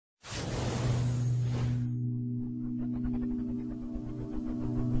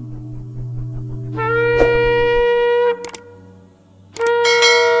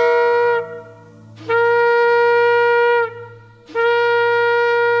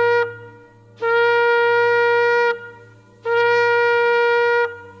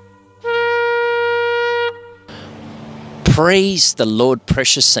Praise the Lord,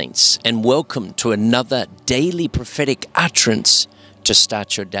 precious saints, and welcome to another daily prophetic utterance to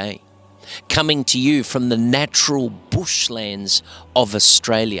start your day. Coming to you from the natural bushlands of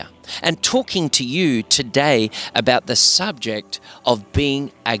Australia and talking to you today about the subject of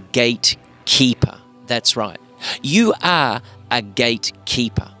being a gatekeeper. That's right. You are a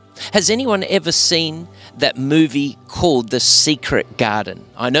gatekeeper. Has anyone ever seen that movie called The Secret Garden?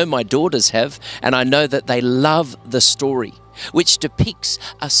 I know my daughters have, and I know that they love the story, which depicts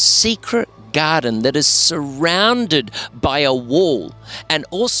a secret garden that is surrounded by a wall, and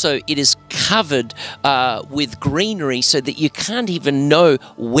also it is covered with greenery so that you can't even know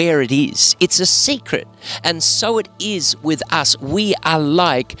where it is. It's a secret, and so it is with us. We are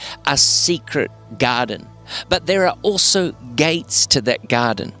like a secret garden, but there are also gates to that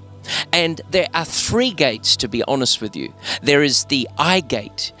garden. And there are three gates, to be honest with you. There is the eye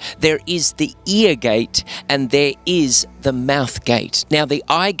gate, there is the ear gate, and there is the mouth gate. Now, the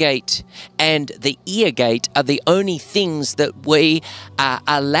eye gate and the ear gate are the only things that we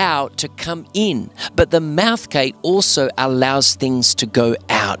allow to come in. But the mouth gate also allows things to go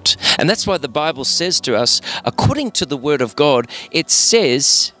out. And that's why the Bible says to us, according to the Word of God, it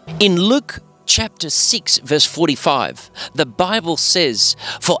says in Luke Chapter 6, verse 45, the Bible says,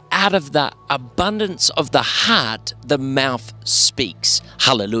 "For out of the abundance of the heart, the mouth speaks."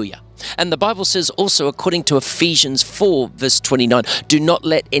 Hallelujah. And the Bible says also, according to Ephesians 4, verse 29, "Do not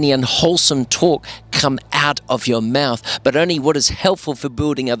let any unwholesome talk come out of your mouth, but only what is helpful for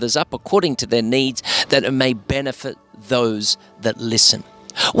building others up according to their needs, that it may benefit those that listen."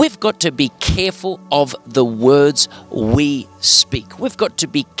 We've got to be careful of the words we speak. We've got to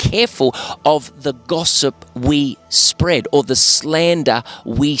be careful of the gossip we spread or the slander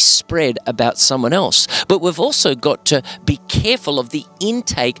we spread about someone else. But we've also got to be careful of the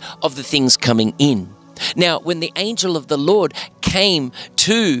intake of the things coming in. Now, when the angel of the Lord came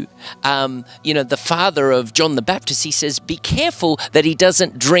to, the father of John the Baptist, he says, be careful that he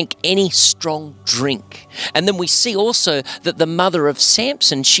doesn't drink any strong drink. And then we see also that the mother of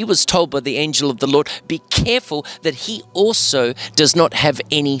Samson, she was told by the angel of the Lord, be careful that he also does not have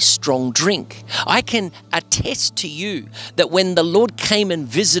any strong drink. I can attest to you that when the Lord came and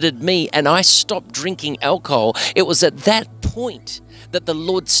visited me and I stopped drinking alcohol, it was at that point that the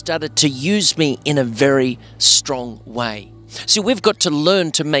Lord started to use me in a very strong way. So we've got to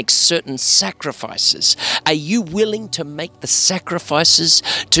learn to make certain sacrifices. Are you willing to make the sacrifices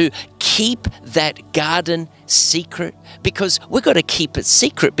to keep that garden secret? Because we've got to keep it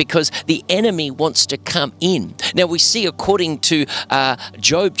secret because the enemy wants to come in. Now we see, according to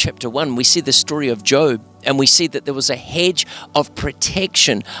Job chapter 1, we see the story of Job. And we see that there was a hedge of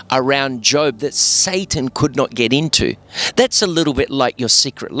protection around Job that Satan could not get into. That's a little bit like your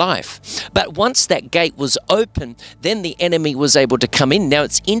secret life. But once that gate was open, then the enemy was able to come in. Now,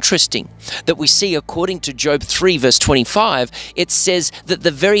 it's interesting that we see, according to Job 3, verse 25, it says that the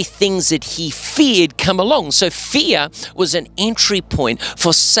very things that he feared come along. So fear was an entry point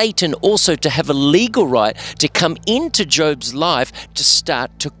for Satan also to have a legal right to come into Job's life to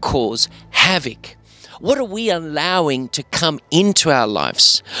start to cause havoc. What are we allowing to come into our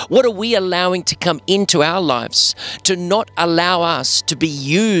lives? What are we allowing to come into our lives to not allow us to be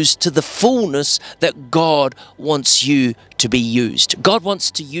used to the fullness that God wants you to be used? God wants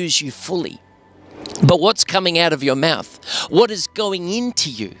to use you fully. But what's coming out of your mouth? What is going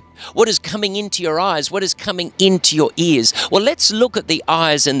into you? What is coming into your eyes? What is coming into your ears? Well, let's look at the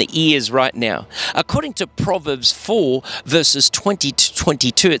eyes and the ears right now. According to Proverbs 4, verses 20 to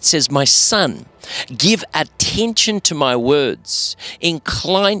 22, it says, "My son, give attention to my words.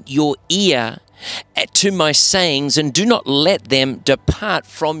 Incline your ear to my sayings, and do not let them depart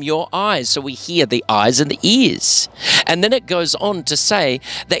from your eyes." So we hear the eyes and the ears. And then it goes on to say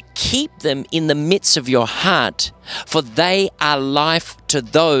that keep them in the midst of your heart, for they are life to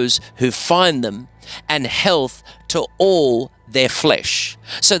those who find them, and health to all their flesh.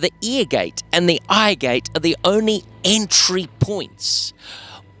 So the ear gate and the eye gate are the only entry points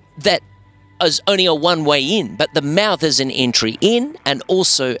that is only a one-way in, but the mouth is an entry in and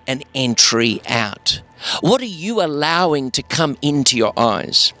also an entry out. What are you allowing to come into your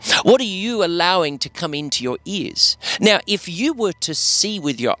eyes? What are you allowing to come into your ears? Now, if you were to see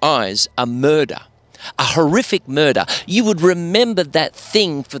with your eyes a murder, a horrific murder, you would remember that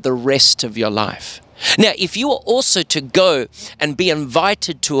thing for the rest of your life. Now, if you were also to go and be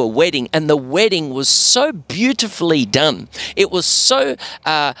invited to a wedding, and the wedding was so beautifully done, it was so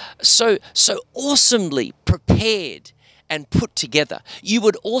awesomely prepared and put together, you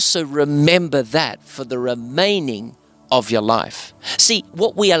would also remember that for the remaining of your life. See,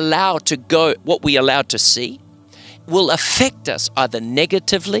 what we allow to go, what we allow to see, will affect us either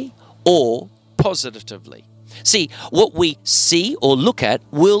negatively or positively. See, what we see or look at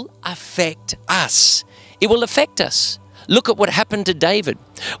will affect us. It will affect us. Look at what happened to David.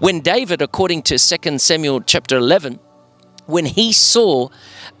 When David, according to 2 Samuel chapter 11, when he saw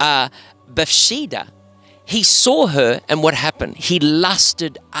Bathsheba, he saw her, and what happened? He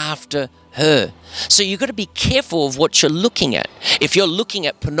lusted after her. So you've got to be careful of what you're looking at. If you're looking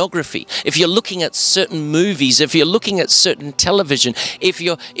at pornography, if you're looking at certain movies, if you're looking at certain television, if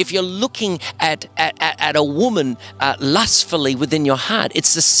you're looking at a woman lustfully within your heart,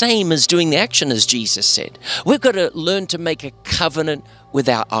 it's the same as doing the action, as Jesus said. We've got to learn to make a covenant with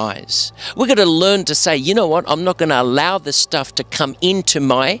our eyes. We've got to learn to say, you know what, I'm not going to allow this stuff to come into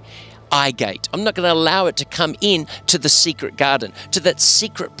my eye gate. I'm not going to allow it to come in to the secret garden, to that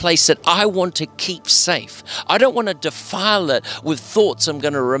secret place that I want to keep safe. I don't want to defile it with thoughts I'm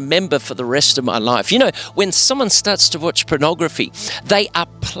going to remember for the rest of my life. You know, when someone starts to watch pornography, they are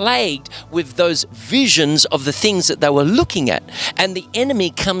plagued with those visions of the things that they were looking at. And the enemy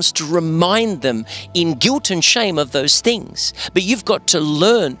comes to remind them in guilt and shame of those things. But you've got to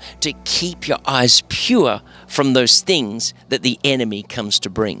learn to keep your eyes pure from those things that the enemy comes to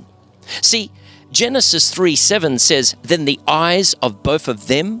bring. See, Genesis 3:7 says, then the eyes of both of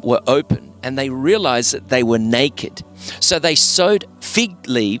them were open, and they realized that they were naked. So they sewed fig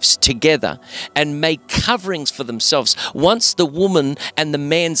leaves together and made coverings for themselves. Once the woman and the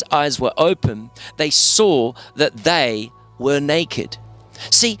man's eyes were open, they saw that they were naked.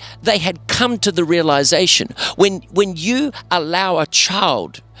 See, they had come to the realization, when you allow a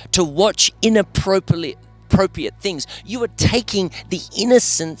child to watch inappropriate things, you are taking the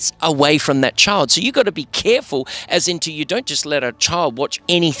innocence away from that child. So you got to be careful, as into you don't just let a child watch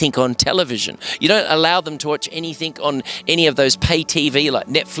anything on television. You don't allow them to watch anything on any of those pay TV like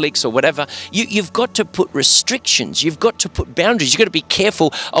Netflix or whatever. You've got to put restrictions. You've got to put boundaries. You've got to be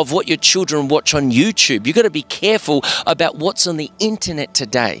careful of what your children watch on YouTube. You've got to be careful about what's on the internet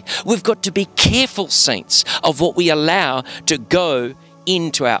today. We've got to be careful, saints, of what we allow to go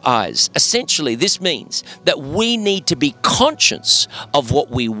into our eyes. Essentially, this means that we need to be conscious of what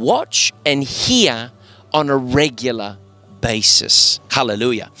we watch and hear on a regular basis.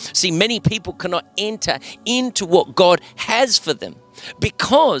 Hallelujah. See, many people cannot enter into what God has for them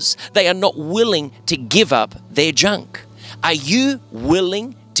because they are not willing to give up their junk. Are you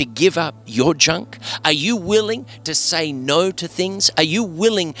willing to give up your junk? Are you willing to say no to things? Are you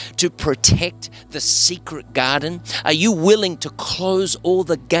willing to protect the secret garden? Are you willing to close all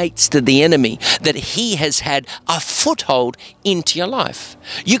the gates to the enemy that he has had a foothold into your life?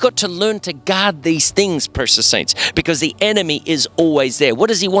 You got to learn to guard these things, precious saints, because the enemy is always there. What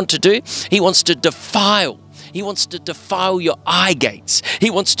does he want to do? He wants to defile. He wants to defile your eye gates. He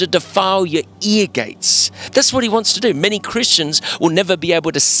wants to defile your ear gates. That's what he wants to do. Many Christians will never be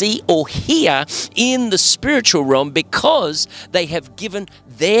able to see or hear in the spiritual realm because they have given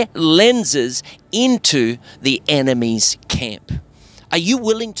their lenses into the enemy's camp. Are you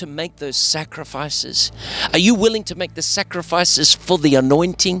willing to make those sacrifices? Are you willing to make the sacrifices for the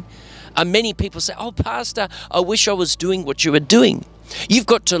anointing? Many people say, oh, Pastor, I wish I was doing what you were doing. You've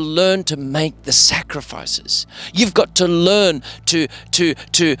got to learn to make the sacrifices. You've got to learn to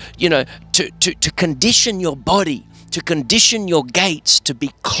condition your body, to condition your gates to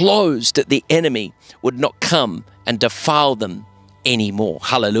be closed, that the enemy would not come and defile them anymore.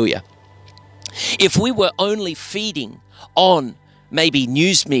 Hallelujah. If we were only feeding on maybe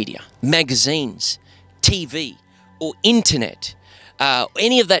news media, magazines, TV, or internet,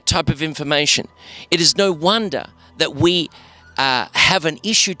 any of that type of information, it is no wonder that we have an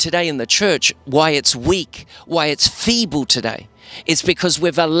issue today in the church, why it's weak, why it's feeble today. It's because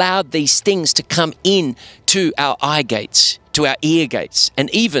we've allowed these things to come in to our eye gates, to our ear gates, and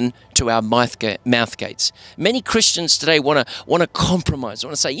even to our mouth gates. Many Christians today want to compromise,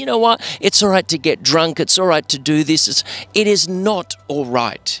 want to say, you know what, it's all right to get drunk, it's all right to do this. It is not all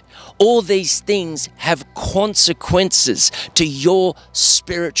right. All these things have consequences to your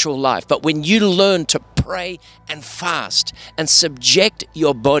spiritual life. But when you learn to pray and fast and subject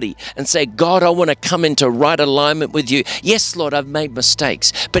your body and say, God, I want to come into right alignment with you. Yes, Lord, I've made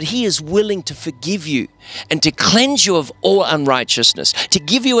mistakes, but he is willing to forgive you and to cleanse you of all unrighteousness, to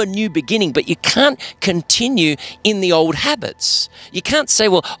give you a new beginning. But you can't continue in the old habits. You can't say,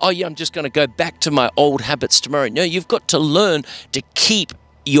 well, oh yeah, I'm just going to go back to my old habits tomorrow. No, you've got to learn to keep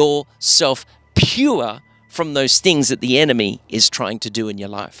yourself pure from those things that the enemy is trying to do in your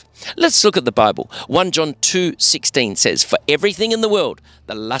life. Let's look at the Bible. 1 John 2:16 says, for everything in the world,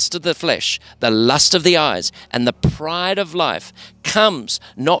 the lust of the flesh, the lust of the eyes, and the pride of life comes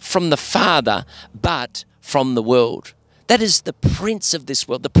not from the Father, but from the world. That is the prince of this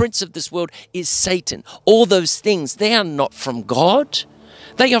world. The prince of this world is Satan. All those things, they are not from God.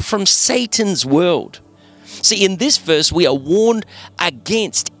 They are from Satan's world. See, in this verse, we are warned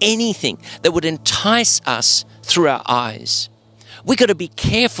against anything that would entice us through our eyes. We got to be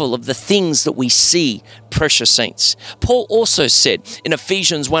careful of the things that we see, precious saints. Paul also said in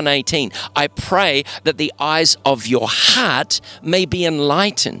Ephesians 1:18, I pray that the eyes of your heart may be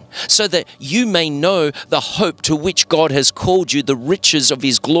enlightened, so that you may know the hope to which God has called you, the riches of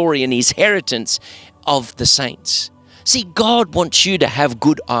his glory and his inheritance of the saints. See, God wants you to have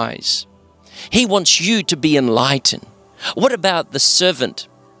good eyes. He wants you to be enlightened. What about the servant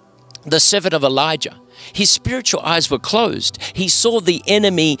of Elijah? His spiritual eyes were closed. He saw the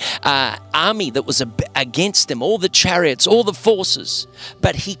enemy army that was against him, all the chariots, all the forces,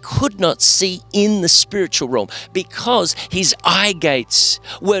 but he could not see in the spiritual realm because his eye gates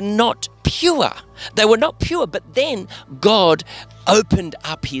were not pure. They were not pure, but then God opened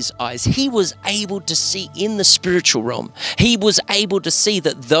up his eyes. He was able to see in the spiritual realm. He was able to see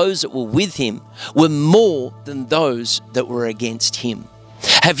that those that were with him were more than those that were against him.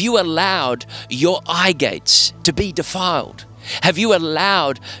 Have you allowed your eye gates to be defiled? Have you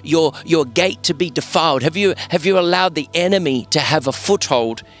allowed your gate to be defiled? Have you allowed the enemy to have a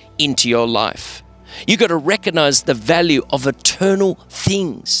foothold into your life? You got to recognize the value of eternal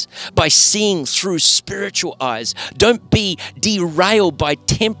things by seeing through spiritual eyes. Don't be derailed by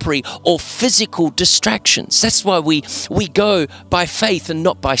temporary or physical distractions. That's why we go by faith and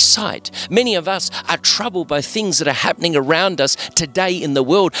not by sight. Many of us are troubled by things that are happening around us today in the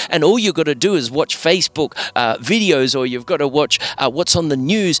world, and all you've got to do is watch Facebook videos, or you've got to watch what's on the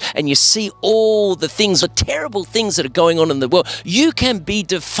news, and you see all the things, the terrible things that are going on in the world. You can be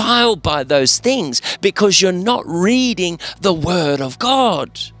defiled by those things because you're not reading the Word of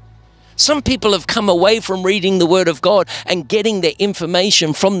God. Some people have come away from reading the Word of God and getting their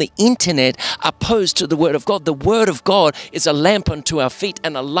information from the internet opposed to the Word of God. The Word of God is a lamp unto our feet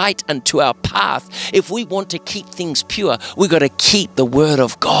and a light unto our path. If we want to keep things pure, we've got to keep the Word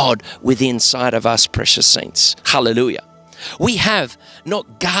of God within inside of us, precious saints. Hallelujah. We have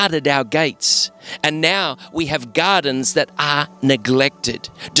not guarded our gates, and now we have gardens that are neglected,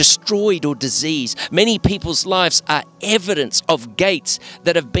 destroyed, or diseased. Many people's lives are evidence of gates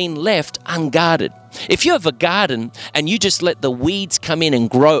that have been left unguarded. If you have a garden and you just let the weeds come in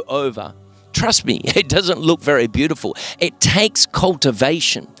and grow over, trust me, it doesn't look very beautiful. It takes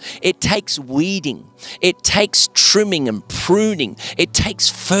cultivation. It takes weeding. It takes trimming and pruning. It takes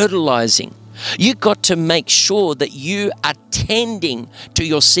fertilizing. You got to make sure that you are tending to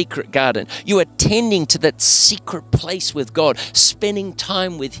your secret garden. You are tending to that secret place with God, spending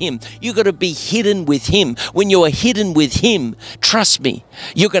time with Him. You got to be hidden with Him. When you are hidden with Him, trust me,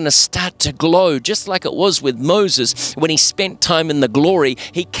 you're going to start to glow, just like it was with Moses. When he spent time in the glory,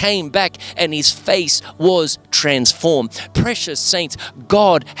 he came back and his face was transformed. Precious saints,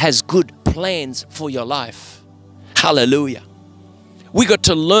 God has good plans for your life. Hallelujah. We got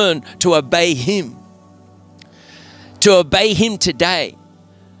to learn to obey Him. To obey Him today.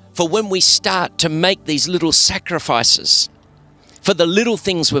 For when we start to make these little sacrifices for the little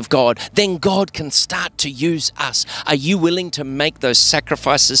things with God, then God can start to use us. Are you willing to make those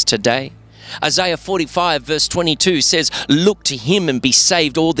sacrifices today? Isaiah 45 verse 22 says, "Look to Him and be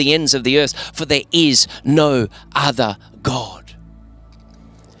saved, all the ends of the earth, for there is no other God."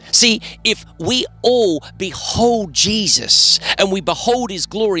 See, if we all behold Jesus and we behold His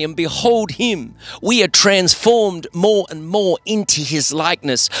glory and behold Him, we are transformed more and more into His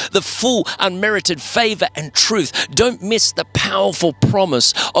likeness, the full unmerited favor and truth. Don't miss the powerful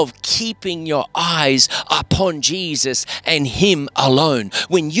promise of keeping your eyes upon Jesus and Him alone.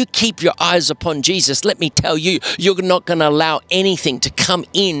 When you keep your eyes upon Jesus, let me tell you, you're not going to allow anything to come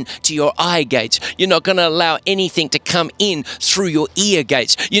in to your eye gates. You're not going to allow anything to come in through your ear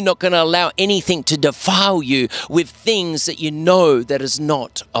gates. You're not going to allow anything to defile you with things that you know that is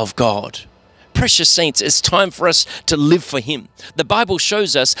not of God. Precious saints, it's time for us to live for Him. The Bible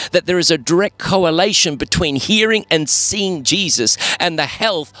shows us that there is a direct correlation between hearing and seeing Jesus and the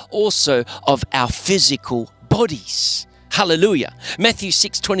health also of our physical bodies. Hallelujah. Matthew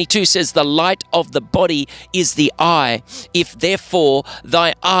 6:22 says, "The light of the body is the eye. If therefore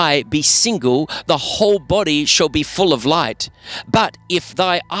thy eye be single, the whole body shall be full of light. But if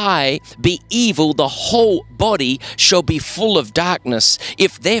thy eye be evil, the whole body shall be full of darkness.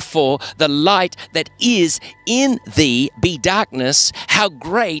 If therefore the light that is in thee be darkness, how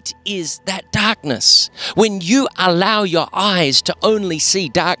great is that darkness?" When you allow your eyes to only see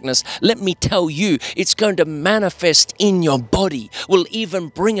darkness, let me tell you, it's going to manifest in in your body, will even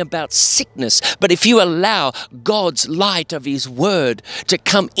bring about sickness. But if you allow God's light of His Word to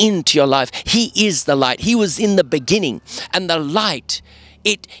come into your life, He is the light. He was in the beginning, and the light,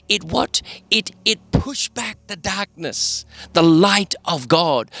 it pushed back the darkness. The light of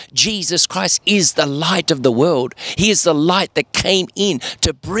God. Jesus Christ is the light of the world. He is the light that came in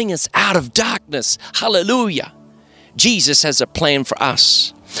to bring us out of darkness. Hallelujah. Jesus has a plan for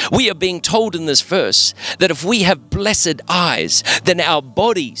us. We are being told in this verse that if we have blessed eyes, then our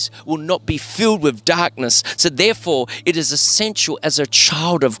bodies will not be filled with darkness. So therefore, it is essential as a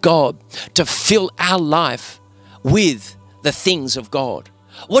child of God to fill our life with the things of God.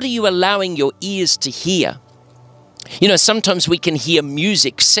 What are you allowing your ears to hear? You know, sometimes we can hear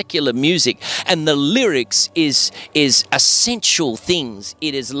music, secular music, and the lyrics is essential things.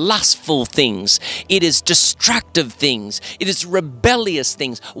 It is lustful things. It is destructive things. It is rebellious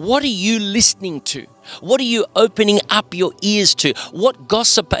things. What are you listening to? What are you opening up your ears to? What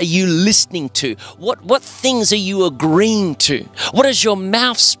gossip are you listening to? What things are you agreeing to? What is your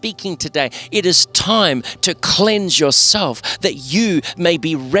mouth speaking today? It is time to cleanse yourself that you may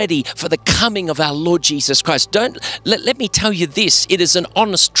be ready for the coming of our Lord Jesus Christ. Let me tell you this. It is an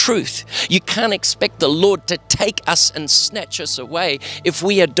honest truth. You can't expect the Lord to take us and snatch us away if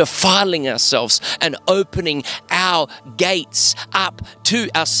we are defiling ourselves and opening our gates up to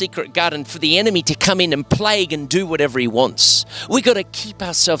our secret garden for the enemy to come in and plague and do whatever he wants. We got to keep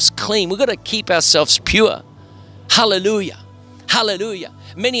ourselves clean. We got to keep ourselves pure. Hallelujah. Hallelujah.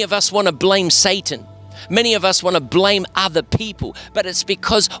 Many of us want to blame Satan. Many of us want to blame other people, but it's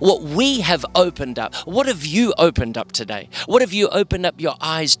because what we have opened up. What have you opened up today? What have you opened up your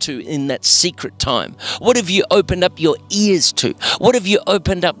eyes to in that secret time? What have you opened up your ears to? What have you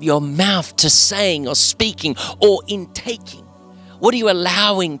opened up your mouth to saying or speaking or intaking? What are you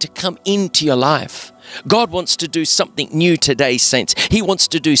allowing to come into your life? God wants to do something new today, saints. He wants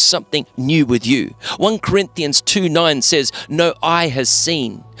to do something new with you. 1 Corinthians 2:9 says, "No eye has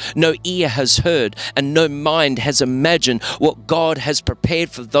seen, no ear has heard, and no mind has imagined what God has prepared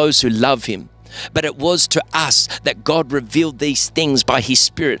for those who love Him. But it was to us that God revealed these things by His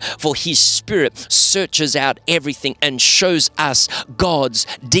Spirit, for His Spirit searches out everything and shows us God's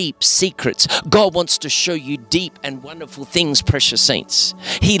deep secrets." God wants to show you deep and wonderful things, precious saints.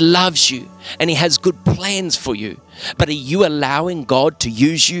 He loves you and He has good plans for you. But are you allowing God to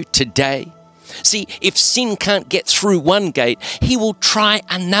use you today? See, if sin can't get through one gate, He will try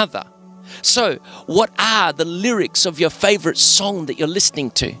another. So, what are the lyrics of your favorite song that you're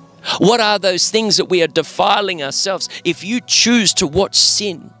listening to? What are those things that we are defiling ourselves? If you choose to watch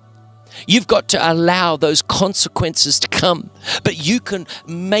sin, you've got to allow those consequences to come. But you can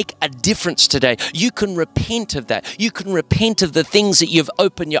make a difference today. You can repent of that. You can repent of the things that you've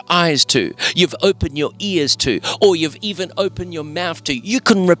opened your eyes to, you've opened your ears to, or you've even opened your mouth to. You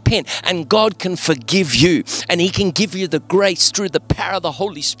can repent and God can forgive you, and He can give you the grace through the power of the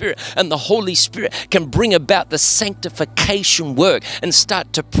Holy Spirit, and the Holy Spirit can bring about the sanctification work and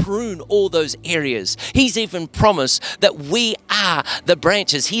start to prune all those areas. He's even promised that we are the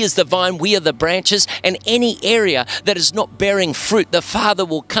branches. He is the vine, we are the branches, and any area that is not bearing fruit, the Father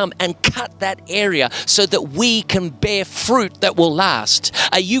will come and cut that area so that we can bear fruit that will last.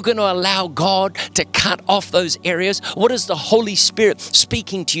 Are you going to allow God to cut off those areas? What is the Holy Spirit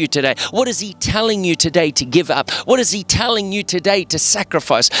speaking to you today? What is He telling you today to give up? What is He telling you today to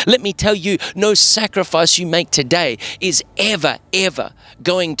sacrifice? Let me tell you, no sacrifice you make today is ever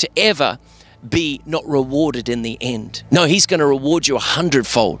going to be not rewarded in the end. No, He's going to reward you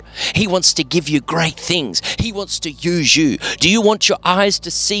 100-fold. He wants to give you great things. He wants to use you. Do you want your eyes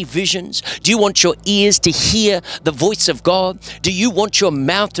to see visions? Do you want your ears to hear the voice of God? Do you want your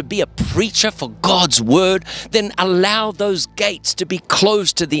mouth to be a preacher for God's word? Then allow those gates to be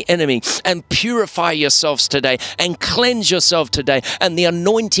closed to the enemy and purify yourselves today and cleanse yourself today, and the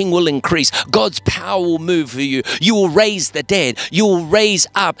anointing will increase. God's power will move for you. You will raise the dead. You will raise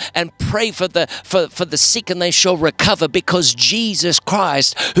up and pray for the sick, and they shall recover, because Jesus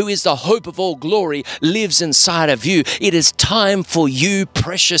Christ, who is the hope of all glory, lives inside of you. It is time for you,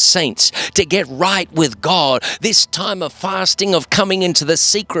 precious saints, to get right with God. This time of fasting, of coming into the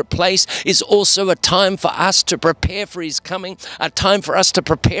secret place, is also a time for us to prepare for His coming, a time for us to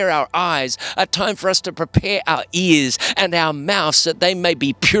prepare our eyes, a time for us to prepare our ears and our mouths that they may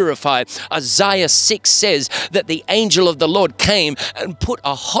be purified. Isaiah 6 says that the angel of the Lord came and put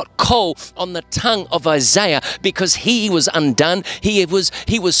a hot coal on the tongue of Isaiah because he was undone. He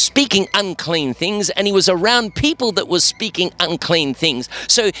was speaking unclean things, and he was around people that was speaking unclean things.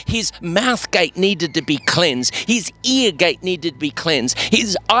 So his mouth gate needed to be cleansed. His ear gate needed to be cleansed.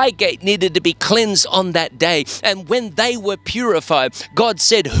 His eye gate needed to be cleansed on that day. And when they were purified, God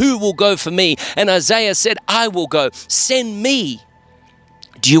said, "Who will go for me?" And Isaiah said, "I will go. Send me."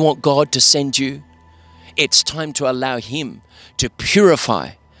 Do you want God to send you? It's time to allow him to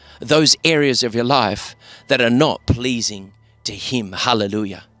purify those areas of your life that are not pleasing to him.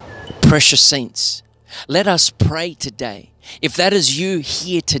 Hallelujah. Precious saints, let us pray today. If that is you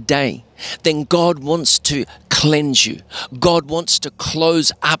here today, then God wants to cleanse you. God wants to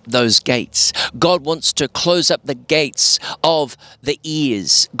close up those gates. God wants to close up the gates of the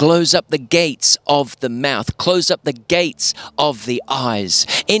ears, close up the gates of the mouth, close up the gates of the eyes.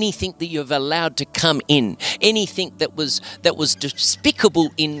 Anything that you've allowed to come in, anything that was despicable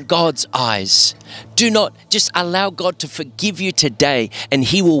in God's eyes, do not just allow God to forgive you today, and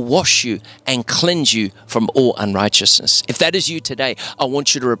he will wash you and cleanse you from all unrighteousness. If that is you today, I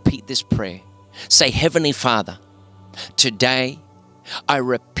want you to repeat this prayer. Say, "Heavenly Father, today I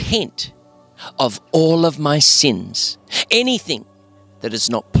repent of all of my sins, anything that is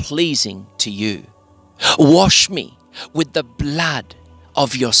not pleasing to you. Wash me with the blood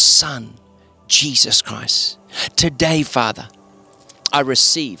of your Son, Jesus Christ. Today, Father, I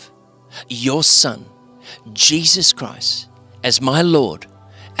receive your Son, Jesus Christ, as my Lord,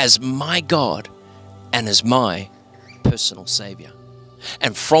 as my God, and as my personal Savior.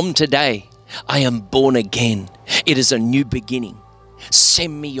 And from today, I am born again. It is a new beginning.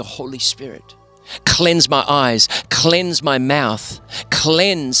 Send me your Holy Spirit. Cleanse my eyes, cleanse my mouth,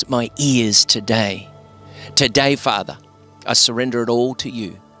 cleanse my ears today. Today, Father, I surrender it all to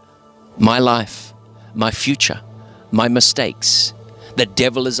you. My life, my future, my mistakes. The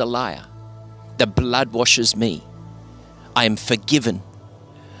devil is a liar. The blood washes me. I am forgiven.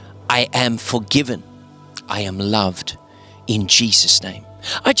 I am forgiven. I am loved in Jesus' name.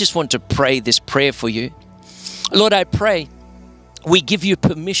 I just want to pray this prayer for you. Lord, I pray we give you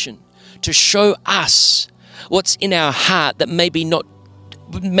permission to show us what's in our heart that may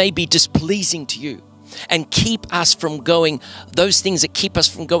be displeasing to you, and keep us from going, those things that keep us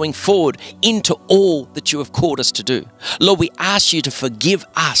from going forward into all that you have called us to do. Lord, we ask you to forgive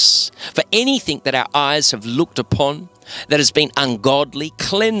us for anything that our eyes have looked upon that has been ungodly.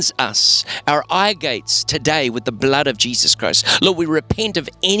 Cleanse us, our eye gates today with the blood of Jesus Christ. Lord, we repent of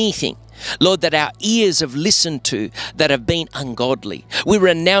anything, Lord, that our ears have listened to that have been ungodly. We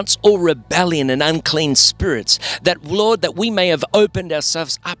renounce all rebellion and unclean spirits that, Lord, that we may have opened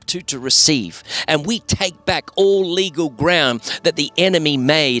ourselves up to receive. And we take back all legal ground that the enemy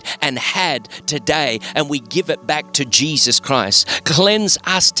made and had today, and we give it back to Jesus Christ. Cleanse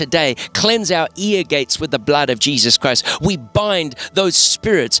us today. Cleanse our ear gates with the blood of Jesus Christ. We bind those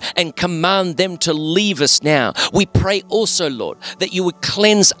spirits and command them to leave us now. We pray also, Lord, that you would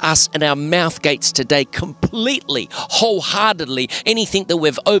cleanse us and our mouth gates today completely, wholeheartedly, anything that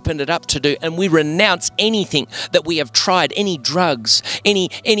we've opened it up to do, and we renounce anything that we have tried, any drugs,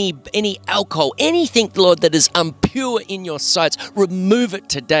 any alcohol, anything, Lord, that is impure in your sights. Remove it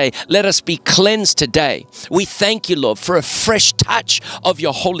today. Let us be cleansed today. We thank you, Lord, for a fresh touch of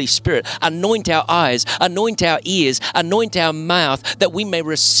your Holy Spirit. Anoint our eyes, anoint our ears, anoint our mouth, that we may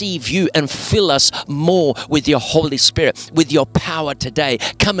receive you and fill us more with your Holy Spirit, with your power today.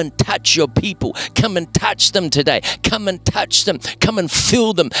 Come and touch your people. Come and touch them today. Come and touch them. Come and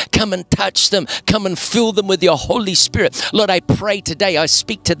fill them. Come and touch them. Come and fill them with your Holy Spirit. Lord, I pray today, I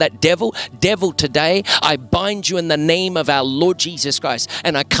speak to that devil today. I bind you in the name of our Lord Jesus Christ,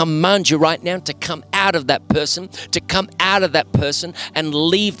 and I command you right now to come out of that person, and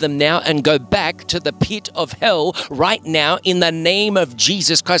leave them now and go back to the pit of hell right now in the name of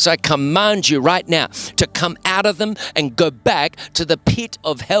Jesus Christ. I command you right now to come out of them and go back to the pit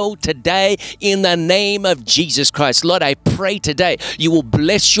of hell today in the name of Jesus Christ. Lord, I pray today you will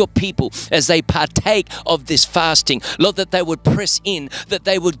bless your people as they partake of this fasting. Lord, that they would press in, that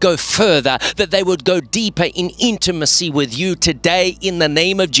they would go further, that they would go deeper in intimacy with you today in the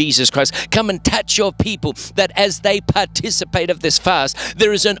name of Jesus Christ. Come and touch your people, that as they participate of this fast,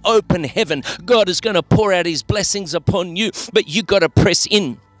 there is an open heaven. God is going to pour out his blessings upon you, but you got to press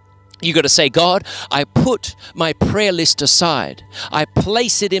in. You got to say, God, I put my prayer list aside. I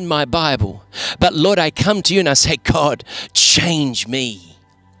place it in my Bible. But Lord, I come to you and I say, God, change me.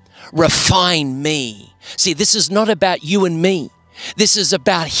 Refine me. See, this is not about you and me. This is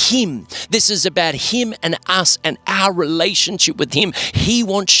about Him. This is about Him and us and our relationship with Him. He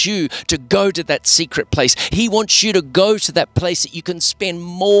wants you to go to that secret place. He wants you to go to that place that you can spend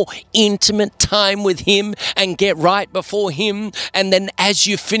more intimate time with Him and get right before Him. And then as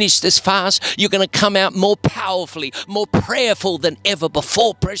you finish this fast, you're going to come out more powerfully, more prayerful than ever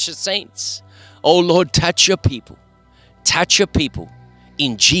before, precious saints. Oh Lord, touch your people. Touch your people.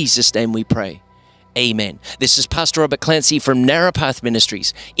 In Jesus' name we pray. Amen. This is Pastor Robert Clancy from Narrow Path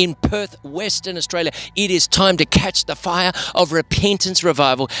Ministries in Perth, Western Australia. It is time to catch the fire of repentance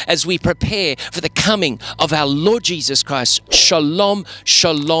revival as we prepare for the coming of our Lord Jesus Christ. Shalom,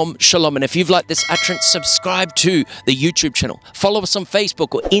 shalom, shalom. And if you've liked this utterance, subscribe to the YouTube channel. Follow us on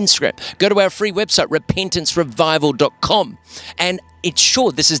Facebook or Instagram. Go to our free website, repentancerevival.com. And it's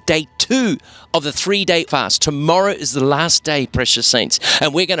short. This is day 2 of the 3-day fast. Tomorrow is the last day, precious saints,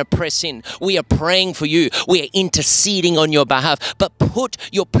 and we're going to press in. We are praying for you. We are interceding on your behalf. But put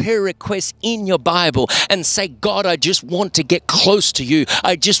your prayer requests in your Bible and say, God, I just want to get close to you.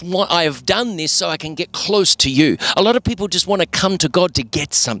 I have done this so I can get close to you. A lot of people just want to come to God to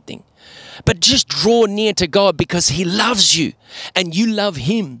get something. But just draw near to God because He loves you and you love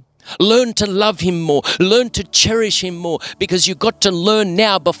Him. Learn to love Him more. Learn to cherish Him more, because you've got to learn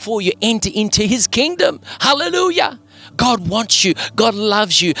now before you enter into His kingdom. Hallelujah. God wants you. God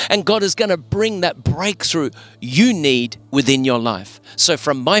loves you. And God is going to bring that breakthrough you need within your life. So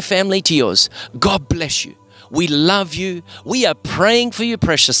from my family to yours, God bless you. We love you. We are praying for you,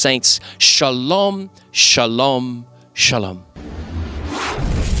 precious saints. Shalom, shalom, shalom.